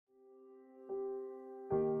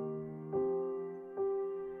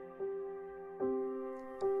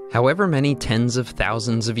However many tens of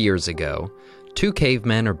thousands of years ago, two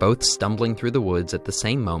cavemen are both stumbling through the woods at the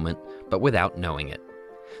same moment, but without knowing it.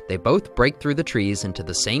 They both break through the trees into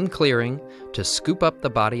the same clearing to scoop up the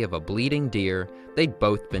body of a bleeding deer they'd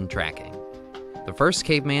both been tracking. The first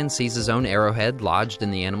caveman sees his own arrowhead lodged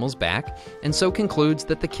in the animal's back, and so concludes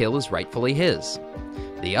that the kill is rightfully his.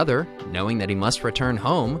 The other, knowing that he must return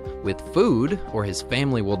home with food or his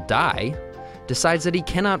family will die, decides that he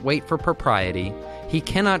cannot wait for propriety, he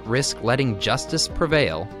cannot risk letting justice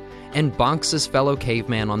prevail, and bonks his fellow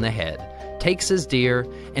caveman on the head, takes his deer,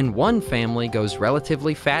 and one family goes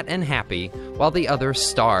relatively fat and happy while the other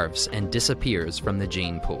starves and disappears from the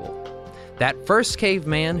gene pool. That first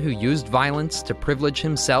caveman who used violence to privilege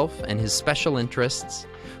himself and his special interests,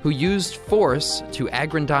 who used force to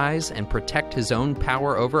aggrandize and protect his own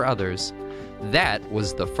power over others, that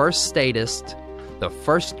was the first statist, the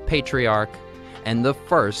first patriarch, and the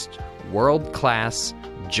first world-class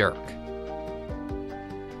jerk.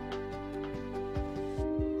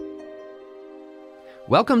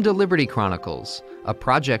 Welcome to Liberty Chronicles, a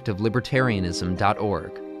project of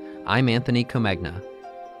libertarianism.org. I'm Anthony Comegna.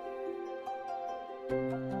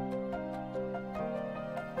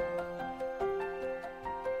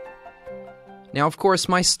 Now, of course,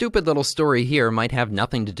 my stupid little story here might have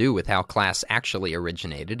nothing to do with how class actually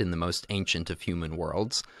originated in the most ancient of human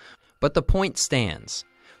worlds, but the point stands.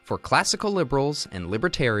 For classical liberals and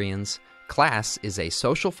libertarians, class is a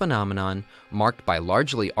social phenomenon marked by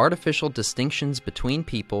largely artificial distinctions between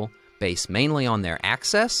people based mainly on their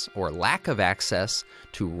access or lack of access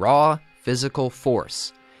to raw physical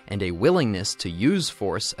force and a willingness to use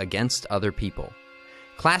force against other people.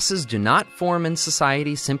 Classes do not form in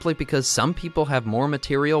society simply because some people have more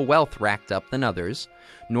material wealth racked up than others,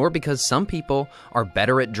 nor because some people are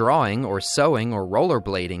better at drawing or sewing or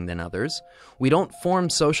rollerblading than others. We don't form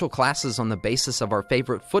social classes on the basis of our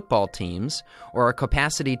favorite football teams, or our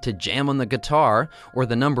capacity to jam on the guitar, or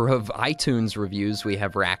the number of iTunes reviews we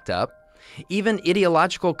have racked up. Even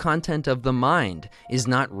ideological content of the mind is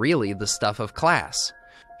not really the stuff of class.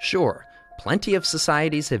 Sure, plenty of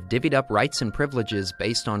societies have divvied up rights and privileges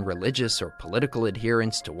based on religious or political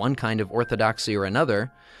adherence to one kind of orthodoxy or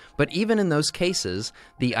another, but even in those cases,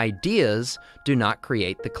 the ideas do not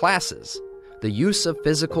create the classes. The use of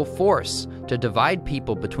physical force to divide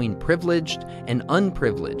people between privileged and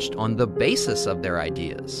unprivileged on the basis of their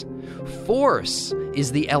ideas. Force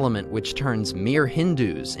is the element which turns mere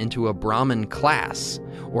Hindus into a Brahmin class,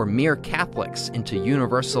 or mere Catholics into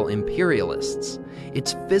universal imperialists.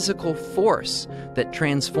 It's physical force that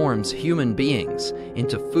transforms human beings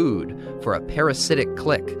into food for a parasitic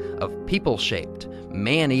clique of people-shaped,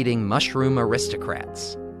 man-eating mushroom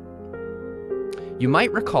aristocrats. You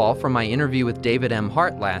might recall from my interview with David M.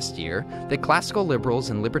 Hart last year that classical liberals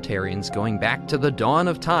and libertarians going back to the dawn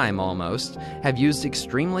of time almost have used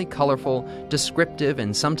extremely colorful, descriptive,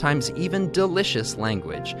 and sometimes even delicious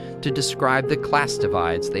language to describe the class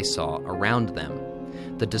divides they saw around them.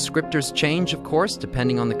 The descriptors change, of course,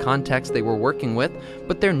 depending on the context they were working with,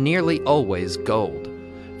 but they're nearly always gold.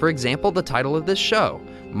 For example, the title of this show,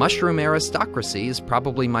 Mushroom Aristocracy, is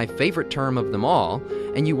probably my favorite term of them all,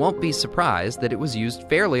 and you won't be surprised that it was used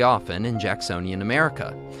fairly often in Jacksonian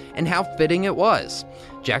America. And how fitting it was.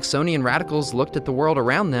 Jacksonian radicals looked at the world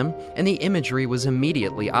around them, and the imagery was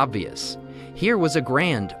immediately obvious. Here was a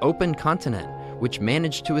grand, open continent, which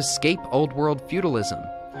managed to escape old-world feudalism.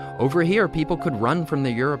 Over here, people could run from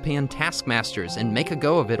the European taskmasters and make a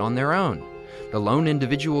go of it on their own. The lone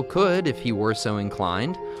individual could, if he were so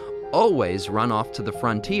inclined, always run off to the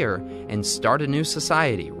frontier and start a new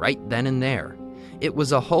society right then and there. It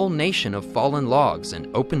was a whole nation of fallen logs and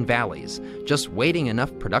open valleys, just waiting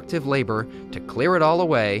enough productive labor to clear it all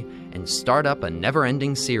away and start up a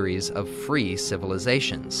never-ending series of free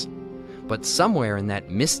civilizations. But somewhere in that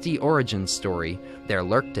misty origin story, there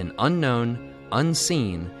lurked an unknown,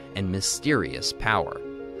 unseen, and mysterious power.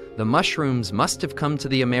 The mushrooms must have come to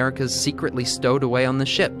the Americas secretly stowed away on the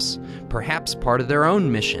ships, perhaps part of their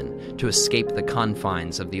own mission to escape the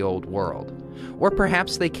confines of the old world. Or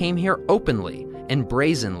perhaps they came here openly and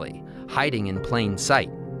brazenly, hiding in plain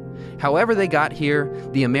sight. However they got here,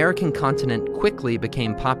 the American continent quickly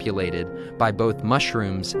became populated by both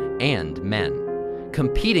mushrooms and men,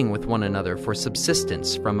 competing with one another for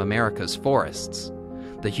subsistence from America's forests.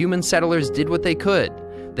 The human settlers did what they could.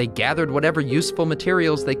 They gathered whatever useful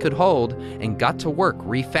materials they could hold and got to work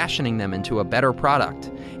refashioning them into a better product,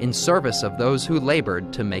 in service of those who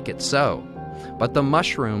labored to make it so. But the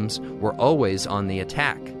mushrooms were always on the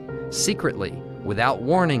attack. Secretly, without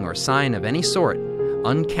warning or sign of any sort,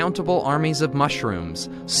 uncountable armies of mushrooms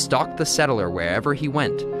stalked the settler wherever he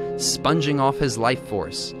went, sponging off his life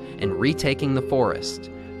force and retaking the forest,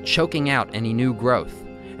 choking out any new growth,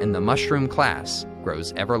 and the mushroom class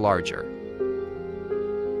grows ever larger.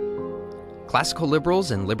 Classical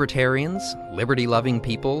liberals and libertarians, liberty-loving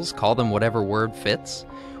peoples, call them whatever word fits,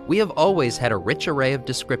 we have always had a rich array of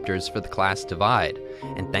descriptors for the class divide,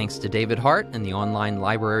 and thanks to David Hart and the Online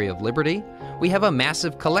Library of Liberty, we have a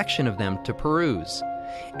massive collection of them to peruse.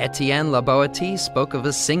 Etienne Laboetie spoke of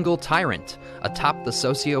a single tyrant atop the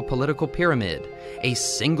socio-political pyramid, a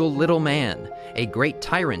single little man, a great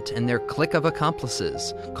tyrant and their clique of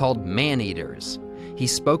accomplices, called man-eaters. He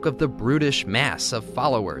spoke of the brutish mass of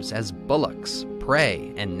followers as bullocks,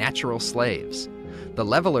 prey, and natural slaves. The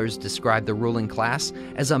levelers described the ruling class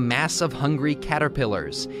as a mass of hungry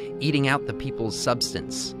caterpillars, eating out the people's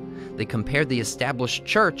substance. They compared the established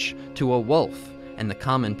church to a wolf, and the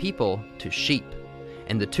common people to sheep.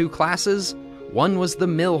 And the two classes, one was the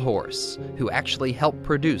mill horse, who actually helped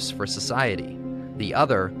produce for society. The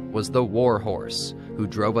other was the war horse, who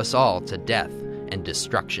drove us all to death and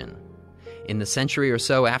destruction. In the century or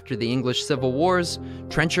so after the English Civil Wars,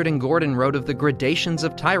 Trenchard and Gordon wrote of the gradations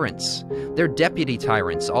of tyrants, their deputy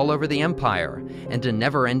tyrants all over the empire, and a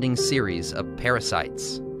never-ending series of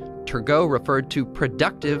parasites. Turgot referred to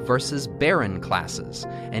productive versus barren classes,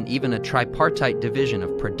 and even a tripartite division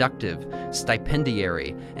of productive,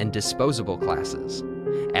 stipendiary, and disposable classes.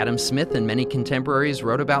 Adam Smith and many contemporaries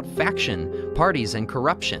wrote about faction, parties, and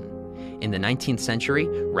corruption. In the 19th century,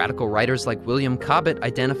 radical writers like William Cobbett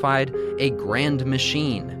identified a grand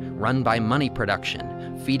machine run by money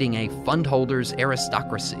production, feeding a fundholders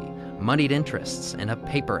aristocracy, moneyed interests, and a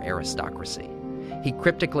paper aristocracy. He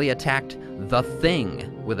cryptically attacked the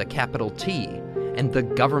Thing with a capital T and the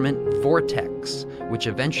government vortex, which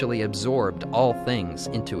eventually absorbed all things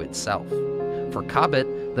into itself. For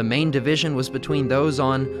Cobbett, the main division was between those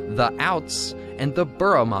on the outs and the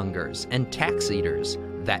boroughmongers and tax eaters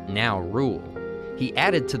that now rule. He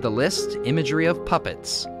added to the list imagery of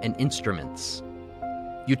puppets and instruments.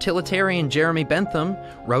 Utilitarian Jeremy Bentham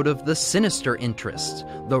wrote of the sinister interest,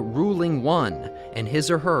 the ruling one, and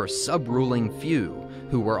his or her sub-ruling few,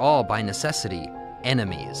 who were all by necessity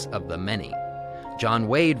enemies of the many. John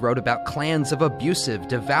Wade wrote about clans of abusive,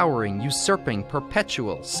 devouring, usurping,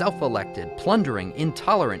 perpetual, self-elected, plundering,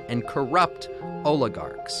 intolerant, and corrupt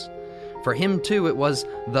oligarchs. For him, too, it was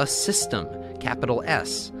the system, capital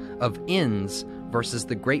S, of ins versus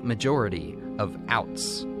the great majority of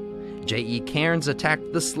outs. J.E. Cairns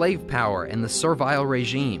attacked the slave power and the servile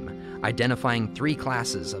regime, identifying three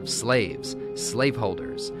classes of slaves,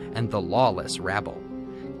 slaveholders, and the lawless rabble.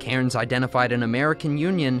 Cairns identified an American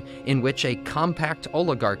Union in which a compact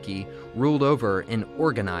oligarchy ruled over an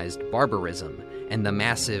organized barbarism and the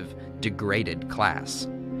massive, degraded class.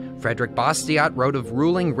 Frederick Bastiat wrote of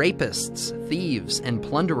ruling rapists, thieves, and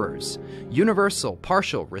plunderers, universal,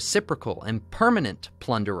 partial, reciprocal, and permanent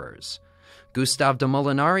plunderers. Gustave de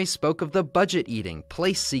Molinari spoke of the budget-eating,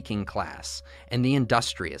 place-seeking class and the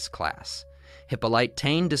industrious class. Hippolyte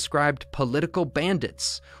Taine described political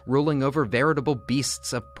bandits ruling over veritable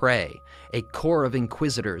beasts of prey, a corps of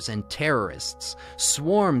inquisitors and terrorists,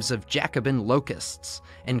 swarms of Jacobin locusts,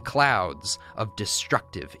 and clouds of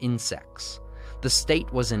destructive insects. The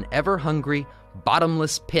state was an ever-hungry,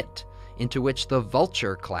 bottomless pit into which the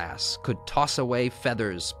vulture class could toss away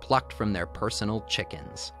feathers plucked from their personal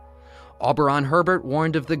chickens. Auberon Herbert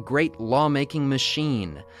warned of the great lawmaking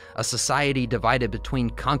machine, a society divided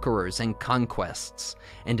between conquerors and conquests,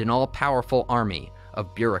 and an all-powerful army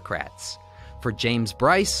of bureaucrats. For James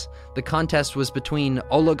Bryce, the contest was between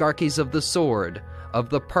oligarchies of the sword, of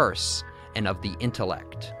the purse, and of the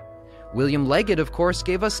intellect. William Leggett, of course,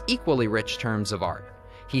 gave us equally rich terms of art.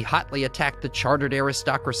 He hotly attacked the chartered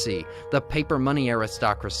aristocracy, the paper money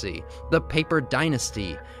aristocracy, the paper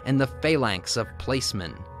dynasty, and the phalanx of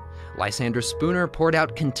placemen. Lysander Spooner poured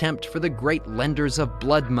out contempt for the great lenders of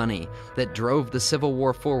blood money that drove the Civil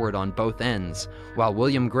War forward on both ends, while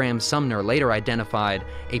William Graham Sumner later identified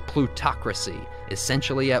a plutocracy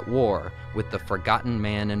essentially at war with the forgotten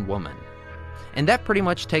man and woman. And that pretty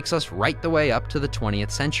much takes us right the way up to the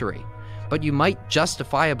 20th century. But you might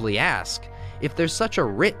justifiably ask, if there's such a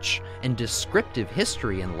rich and descriptive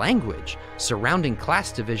history and language surrounding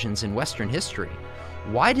class divisions in Western history,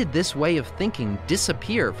 why did this way of thinking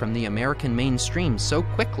disappear from the American mainstream so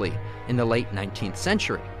quickly in the late 19th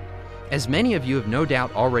century? As many of you have no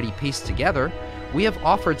doubt already pieced together, we have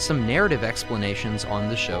offered some narrative explanations on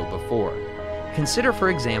the show before. Consider, for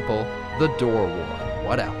example, the Dorr War.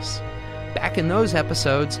 What else? Back in those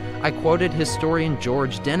episodes, I quoted historian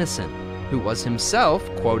George Dennison, who was himself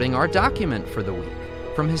quoting our document for the week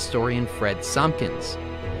from historian Fred Somkins.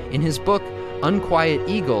 In his book, Unquiet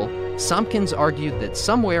Eagle, Somkins argued that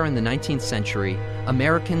somewhere in the 19th century,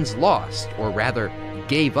 Americans lost, or rather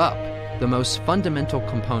gave up, the most fundamental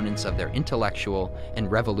components of their intellectual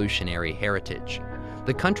and revolutionary heritage.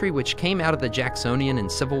 The country which came out of the Jacksonian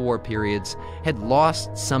and Civil War periods had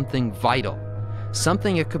lost something vital,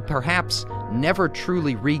 something it could perhaps never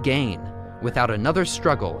truly regain without another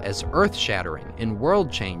struggle as earth-shattering and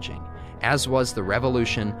world-changing as was the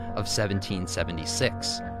Revolution of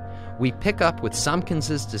 1776. We pick up with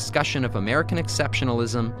Somkins's discussion of American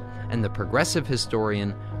exceptionalism and the progressive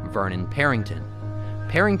historian Vernon Parrington.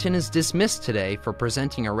 Parrington is dismissed today for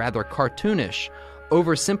presenting a rather cartoonish,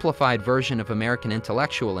 oversimplified version of American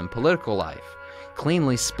intellectual and political life,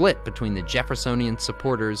 cleanly split between the Jeffersonian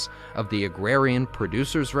supporters of the agrarian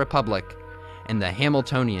producers' republic and the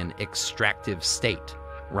Hamiltonian extractive state,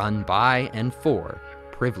 run by and for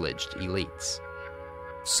privileged elites.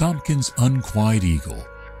 Somkins' Unquiet Eagle.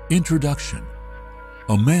 Introduction.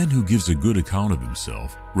 A man who gives a good account of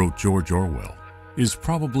himself, wrote George Orwell, is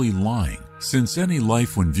probably lying, since any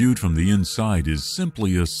life when viewed from the inside is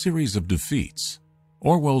simply a series of defeats.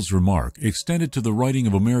 Orwell's remark, extended to the writing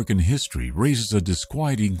of American history, raises a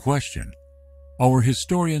disquieting question. Our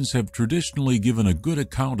historians have traditionally given a good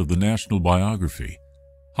account of the national biography.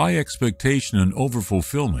 High expectation and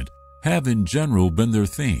overfulfillment have in general been their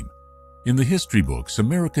theme. In the history books,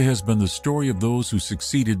 America has been the story of those who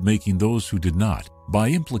succeeded making those who did not, by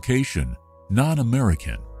implication,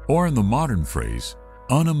 non-American, or in the modern phrase,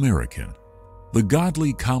 un-American. The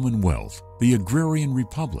godly commonwealth, the agrarian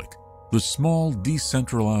republic, the small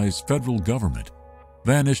decentralized federal government,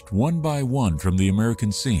 vanished one by one from the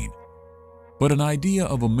American scene. But an idea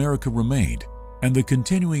of America remained, and the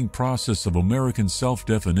continuing process of American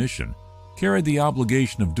self-definition carried the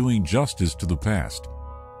obligation of doing justice to the past.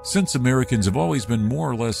 Since Americans have always been more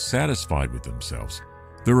or less satisfied with themselves,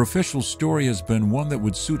 their official story has been one that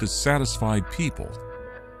would suit a satisfied people.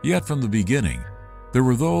 Yet from the beginning, there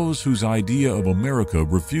were those whose idea of America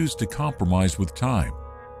refused to compromise with time.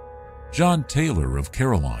 John Taylor of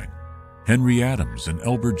Caroline, Henry Adams, and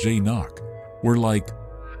Elbert J. Nock were like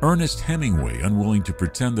Ernest Hemingway, unwilling to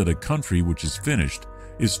pretend that a country which is finished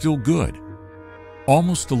is still good.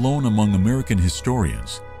 Almost alone among American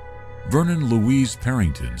historians, Vernon Louise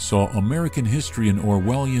Parrington saw American history in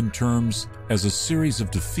Orwellian terms as a series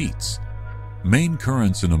of defeats. Main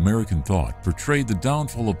currents in American thought portrayed the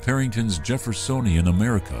downfall of Parrington's Jeffersonian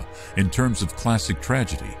America in terms of classic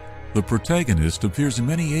tragedy. The protagonist appears in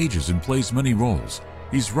many ages and plays many roles.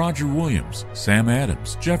 He's Roger Williams, Sam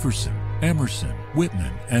Adams, Jefferson, Emerson,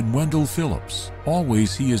 Whitman, and Wendell Phillips.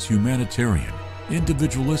 Always he is humanitarian,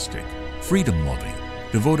 individualistic, freedom-loving,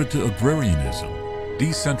 devoted to agrarianism,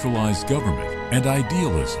 decentralized government, and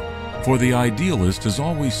idealism. For the idealist has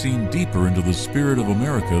always seen deeper into the spirit of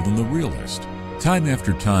America than the realist. Time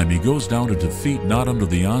after time he goes down to defeat not under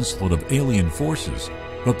the onslaught of alien forces,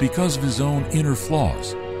 but because of his own inner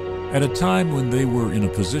flaws. At a time when they were in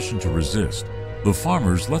a position to resist, the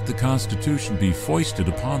farmers let the Constitution be foisted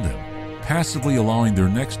upon them, passively allowing their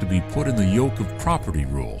necks to be put in the yoke of property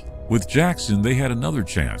rule. With Jackson, they had another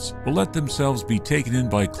chance, but let themselves be taken in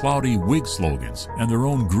by cloudy Whig slogans and their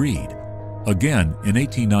own greed. Again, in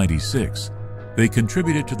 1896, they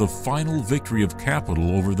contributed to the final victory of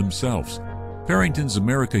capital over themselves. Parrington's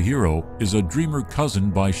America hero is a dreamer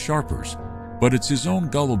cozened by sharpers, but it's his own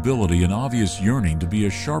gullibility and obvious yearning to be a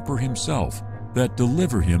sharper himself that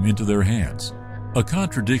deliver him into their hands. A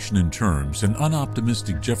contradiction in terms, an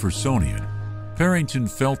unoptimistic Jeffersonian, Parrington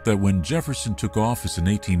felt that when Jefferson took office in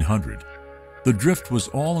 1800, the drift was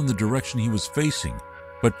all in the direction he was facing,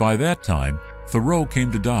 but by that time, Thoreau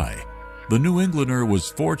came to die. The New Englander was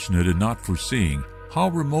fortunate in not foreseeing how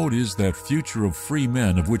remote is that future of free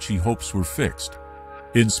men of which he hopes were fixed.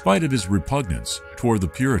 In spite of his repugnance toward the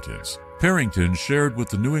Puritans, Parrington shared with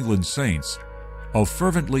the New England Saints a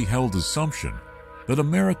fervently held assumption that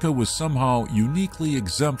America was somehow uniquely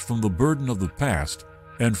exempt from the burden of the past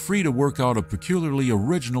and free to work out a peculiarly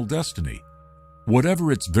original destiny.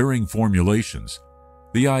 Whatever its varying formulations,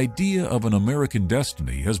 the idea of an American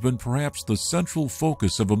destiny has been perhaps the central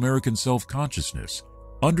focus of American self-consciousness.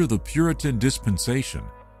 Under the Puritan dispensation,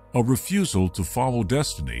 a refusal to follow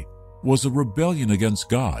destiny was a rebellion against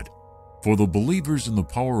God. For the believers in the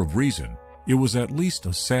power of reason, it was at least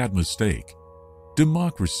a sad mistake.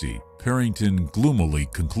 Democracy, Parrington gloomily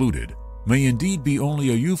concluded, may indeed be only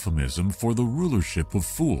a euphemism for the rulership of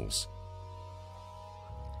fools.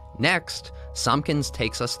 Next, Somkins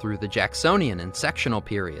takes us through the Jacksonian and sectional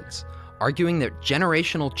periods, arguing that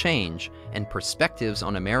generational change and perspectives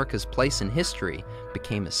on America's place in history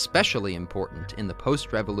became especially important in the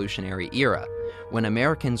post-revolutionary era, when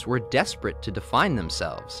Americans were desperate to define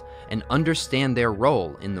themselves and understand their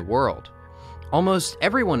role in the world. Almost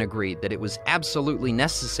everyone agreed that it was absolutely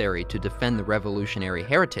necessary to defend the revolutionary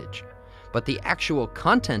heritage, but the actual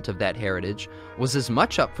content of that heritage was as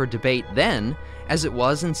much up for debate then as it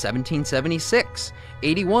was in 1776,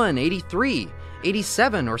 81, 83,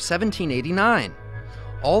 87, or 1789.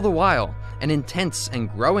 All the while, an intense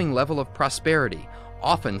and growing level of prosperity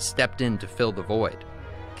often stepped in to fill the void,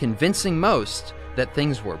 convincing most that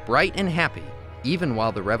things were bright and happy, even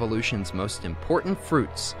while the revolution's most important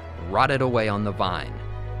fruits rotted away on the vine.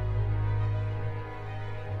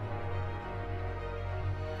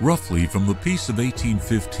 Roughly from the Peace of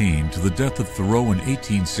 1815 to the death of Thoreau in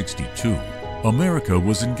 1862, America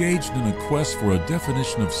was engaged in a quest for a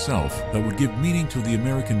definition of self that would give meaning to the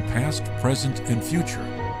American past, present, and future.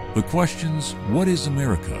 The questions, what is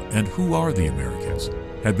America and who are the Americans,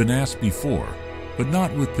 had been asked before, but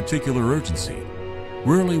not with particular urgency.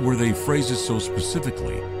 Rarely were they phrases so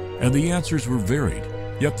specifically, and the answers were varied,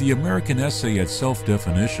 yet the American essay at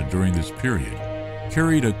self-definition during this period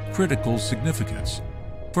carried a critical significance.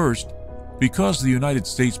 First, because the United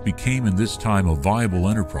States became in this time a viable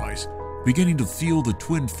enterprise, beginning to feel the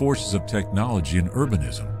twin forces of technology and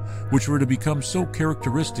urbanism, which were to become so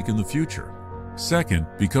characteristic in the future. Second,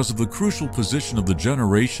 because of the crucial position of the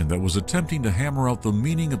generation that was attempting to hammer out the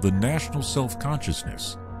meaning of the national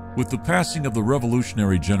self-consciousness. With the passing of the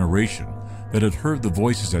revolutionary generation that had heard the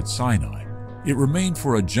voices at Sinai, it remained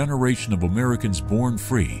for a generation of Americans born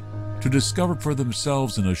free to discover for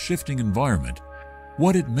themselves in a shifting environment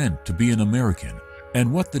what it meant to be an American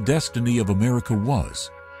and what the destiny of America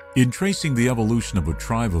was. In tracing the evolution of a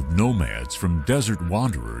tribe of nomads from desert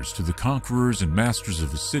wanderers to the conquerors and masters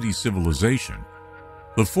of a city civilization,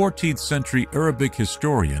 the 14th century Arabic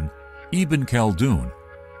historian Ibn Khaldun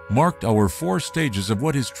marked our 4 stages of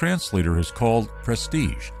what his translator has called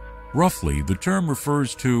prestige. Roughly, the term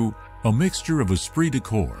refers to a mixture of esprit de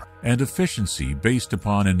corps and efficiency based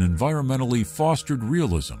upon an environmentally fostered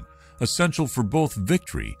realism, essential for both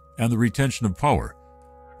victory and the retention of power.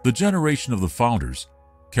 The generation of the founders,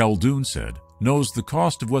 Khaldun said, knows the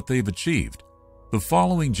cost of what they've achieved. The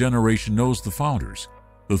following generation knows the founders.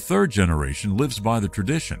 The third generation lives by the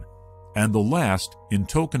tradition. And the last, in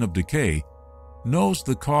token of decay, knows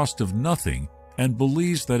the cost of nothing and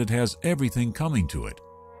believes that it has everything coming to it.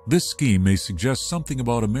 This scheme may suggest something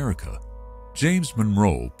about America. James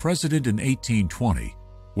Monroe, president in 1820,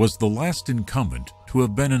 was the last incumbent to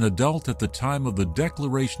have been an adult at the time of the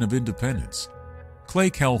Declaration of Independence. Clay,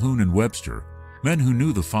 Calhoun, and Webster, men who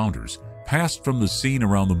knew the founders, passed from the scene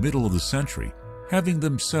around the middle of the century, having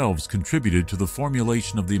themselves contributed to the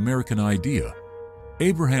formulation of the American idea.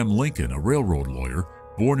 Abraham Lincoln, a railroad lawyer,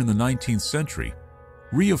 born in the 19th century,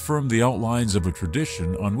 reaffirmed the outlines of a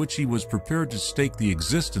tradition on which he was prepared to stake the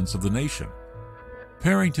existence of the nation.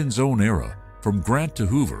 Parrington's own era, from Grant to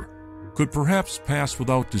Hoover, could perhaps pass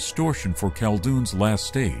without distortion for Khaldun's last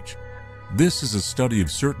stage. This is a study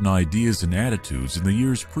of certain ideas and attitudes in the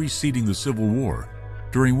years preceding the Civil War,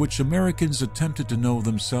 during which Americans attempted to know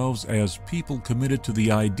themselves as people committed to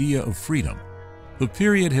the idea of freedom. The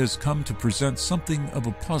period has come to present something of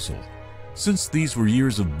a puzzle. Since these were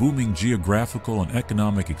years of booming geographical and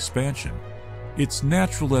economic expansion, it's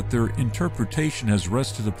natural that their interpretation has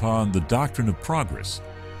rested upon the doctrine of progress.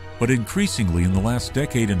 But increasingly in the last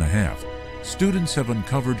decade and a half, students have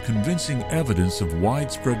uncovered convincing evidence of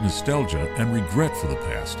widespread nostalgia and regret for the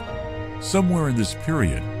past. Somewhere in this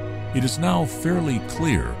period, it is now fairly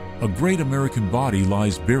clear a great American body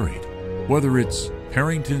lies buried, whether it's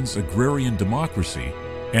Parrington's agrarian democracy,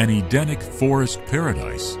 an Edenic forest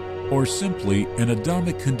paradise, or simply an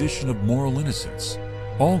Adamic condition of moral innocence.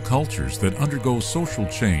 All cultures that undergo social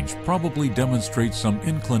change probably demonstrate some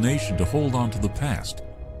inclination to hold on to the past,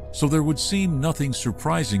 so there would seem nothing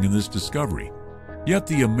surprising in this discovery. Yet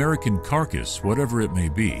the American carcass, whatever it may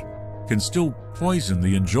be, can still poison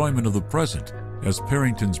the enjoyment of the present, as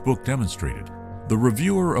Parrington's book demonstrated. The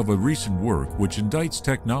reviewer of a recent work, which indicts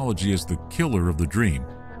technology as the killer of the dream,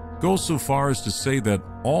 goes so far as to say that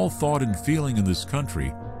all thought and feeling in this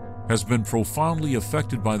country has been profoundly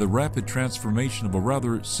affected by the rapid transformation of a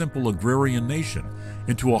rather simple agrarian nation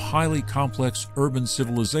into a highly complex urban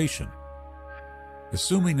civilization.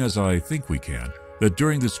 Assuming, as I think we can, that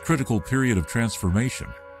during this critical period of transformation,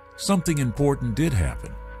 something important did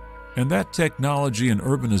happen, and that technology and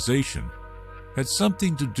urbanization had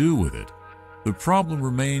something to do with it, the problem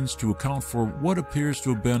remains to account for what appears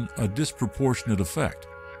to have been a disproportionate effect.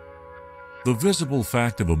 The visible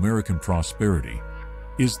fact of American prosperity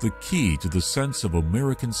is the key to the sense of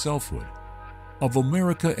American selfhood, of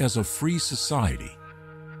America as a free society.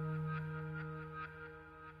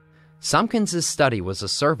 Somkins' study was a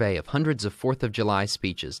survey of hundreds of 4th of July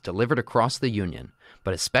speeches delivered across the Union,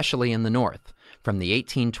 but especially in the North, from the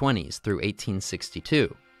 1820s through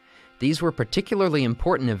 1862. These were particularly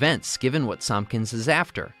important events given what Somkins is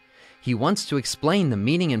after. He wants to explain the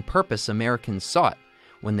meaning and purpose Americans sought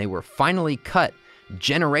when they were finally cut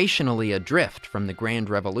generationally adrift from the Grand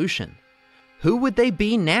Revolution. Who would they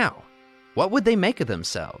be now? What would they make of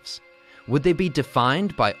themselves? Would they be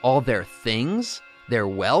defined by all their things, their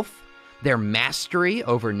wealth, their mastery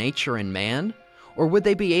over nature and man? Or would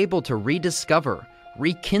they be able to rediscover,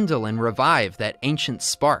 rekindle, and revive that ancient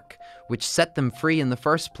spark which set them free in the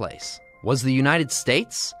first place? Was the United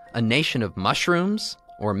States a nation of mushrooms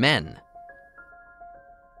or men?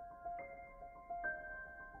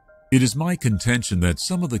 It is my contention that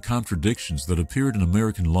some of the contradictions that appeared in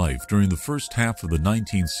American life during the first half of the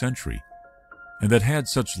 19th century, and that had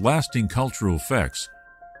such lasting cultural effects,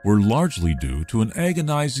 were largely due to an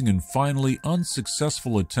agonizing and finally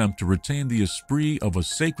unsuccessful attempt to retain the esprit of a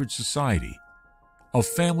sacred society, a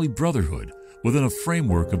family brotherhood within a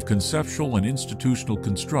framework of conceptual and institutional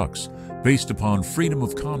constructs based upon freedom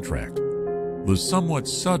of contract. The somewhat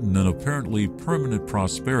sudden and apparently permanent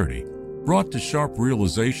prosperity brought to sharp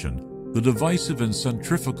realization the divisive and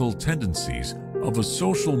centrifugal tendencies of a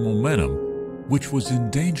social momentum which was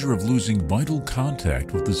in danger of losing vital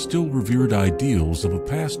contact with the still revered ideals of a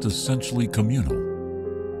past essentially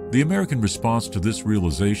communal. The American response to this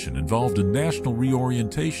realization involved a national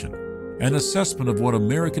reorientation, an assessment of what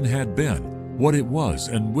American had been, what it was,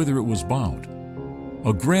 and whither it was bound.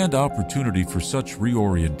 A grand opportunity for such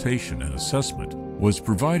reorientation and assessment was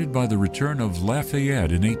provided by the return of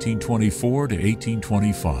Lafayette in 1824 to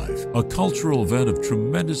 1825, a cultural event of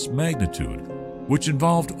tremendous magnitude which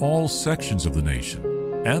involved all sections of the nation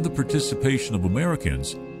and the participation of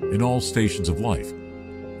Americans in all stations of life.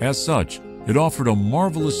 As such, it offered a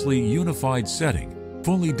marvelously unified setting,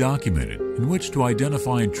 fully documented, in which to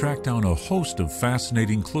identify and track down a host of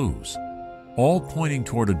fascinating clues, all pointing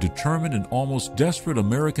toward a determined and almost desperate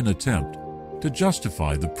American attempt to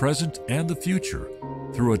justify the present and the future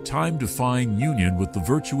through a time-defying union with the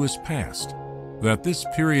virtuous past. That this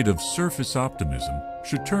period of surface optimism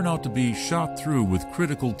should turn out to be shot through with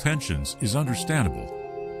critical tensions is understandable.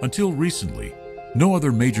 Until recently, no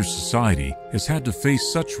other major society has had to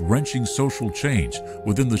face such wrenching social change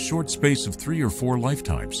within the short space of 3 or 4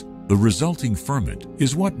 lifetimes. The resulting ferment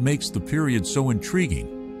is what makes the period so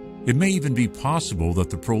intriguing. It may even be possible that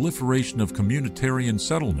the proliferation of communitarian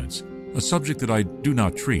settlements, a subject that I do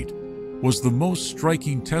not treat, was the most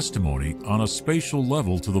striking testimony on a spatial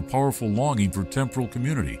level to the powerful longing for temporal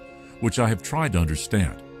community, which I have tried to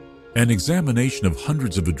understand. An examination of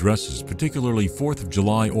hundreds of addresses, particularly 4th of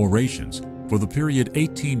July orations, for the period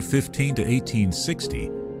 1815 to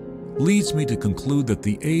 1860, leads me to conclude that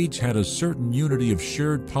the age had a certain unity of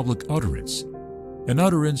shared public utterance, an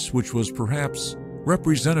utterance which was perhaps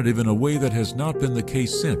representative in a way that has not been the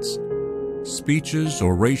case since. Speeches,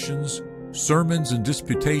 orations, sermons, and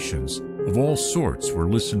disputations of all sorts were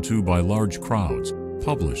listened to by large crowds,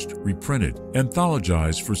 published, reprinted,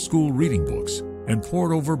 anthologized for school reading books, and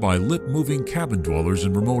pored over by lip-moving cabin dwellers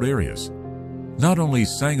in remote areas. Not only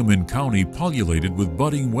Sangamon County pullulated with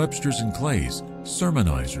budding Websters and Clays,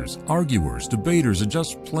 sermonizers, arguers, debaters, and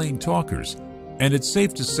just plain talkers, and it's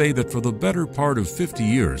safe to say that for the better part of 50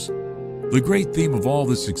 years, the great theme of all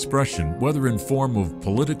this expression, whether in form of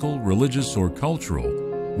political, religious, or cultural,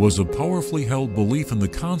 was a powerfully held belief in the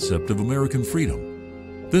concept of American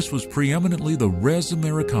freedom. This was preeminently the res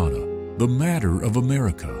Americana, the matter of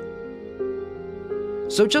America.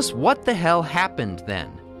 So just what the hell happened then?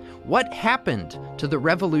 What happened to the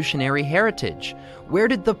revolutionary heritage? Where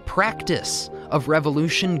did the practice of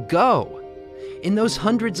revolution go? In those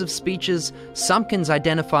hundreds of speeches, Somkins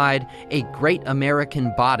identified a great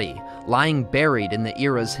American body lying buried in the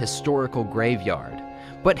era's historical graveyard.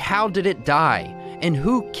 But how did it die? And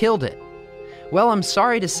who killed it? Well, I'm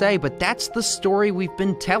sorry to say, but that's the story we've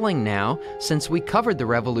been telling now since we covered the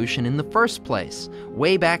revolution in the first place,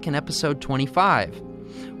 way back in episode 25.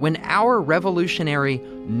 When our revolutionary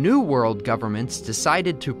New World governments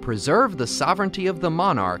decided to preserve the sovereignty of the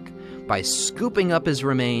monarch by scooping up his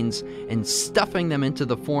remains and stuffing them into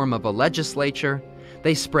the form of a legislature,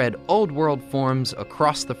 they spread Old World forms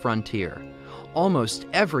across the frontier. Almost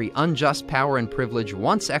every unjust power and privilege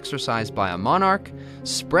once exercised by a monarch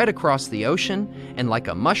spread across the ocean and like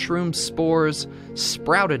a mushroom's spores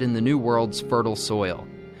sprouted in the New World's fertile soil.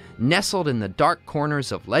 Nestled in the dark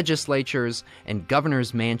corners of legislatures and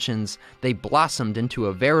governors' mansions, they blossomed into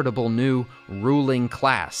a veritable new ruling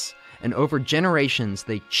class, and over generations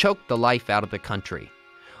they choked the life out of the country.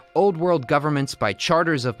 Old world governments by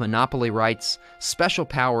charters of monopoly rights, special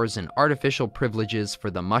powers, and artificial privileges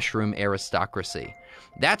for the mushroom aristocracy.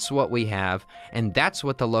 That's what we have, and that's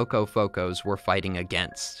what the Locofocos were fighting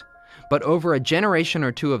against. But over a generation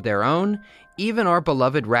or two of their own, even our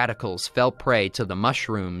beloved radicals fell prey to the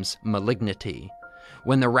mushroom's malignity.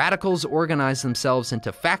 When the radicals organized themselves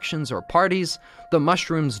into factions or parties, the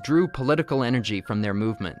mushrooms drew political energy from their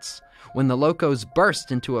movements. When the Locos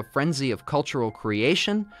burst into a frenzy of cultural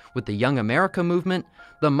creation with the Young America movement,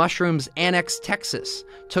 the mushrooms annexed Texas,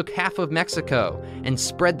 took half of Mexico, and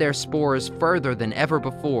spread their spores further than ever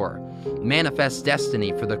before. Manifest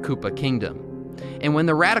destiny for the Koopa Kingdom. And when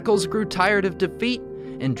the radicals grew tired of defeat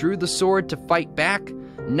and drew the sword to fight back,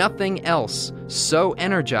 nothing else so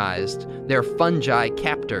energized their fungi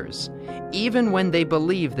captors. Even when they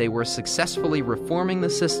believed they were successfully reforming the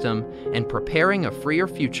system and preparing a freer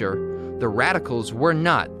future, the radicals were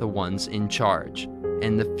not the ones in charge,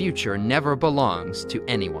 and the future never belongs to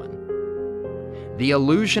anyone. The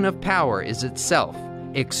illusion of power is itself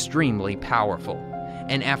extremely powerful,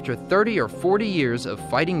 and after 30 or 40 years of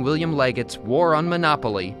fighting William Leggett's war on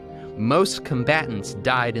monopoly, most combatants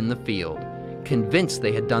died in the field, convinced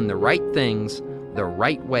they had done the right things, the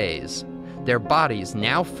right ways. Their bodies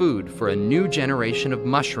now food for a new generation of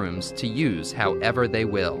mushrooms to use however they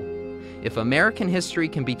will. If American history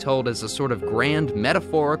can be told as a sort of grand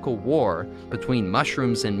metaphorical war between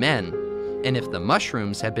mushrooms and men, and if the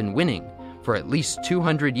mushrooms have been winning for at least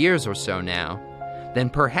 200 years or so now, then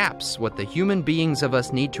perhaps what the human beings of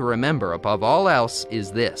us need to remember above all else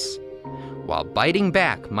is this. While biting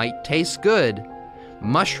back might taste good,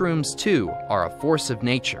 mushrooms too are a force of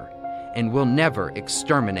nature, and will never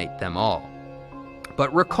exterminate them all.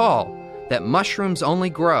 But recall that mushrooms only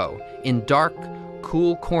grow in dark,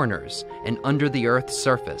 cool corners and under the Earth's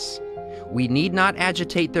surface. We need not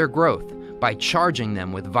agitate their growth by charging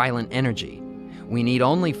them with violent energy. We need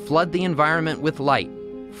only flood the environment with light,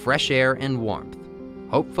 fresh air, and warmth.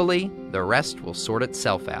 Hopefully, the rest will sort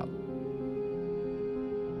itself out.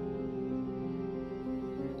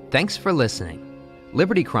 Thanks for listening.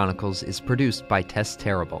 Liberty Chronicles is produced by Tess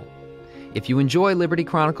Terrible. If you enjoy Liberty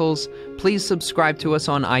Chronicles, please subscribe to us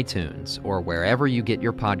on iTunes or wherever you get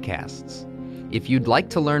your podcasts. If you'd like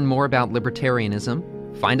to learn more about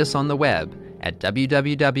libertarianism, find us on the web at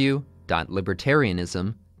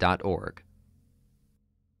www.libertarianism.org.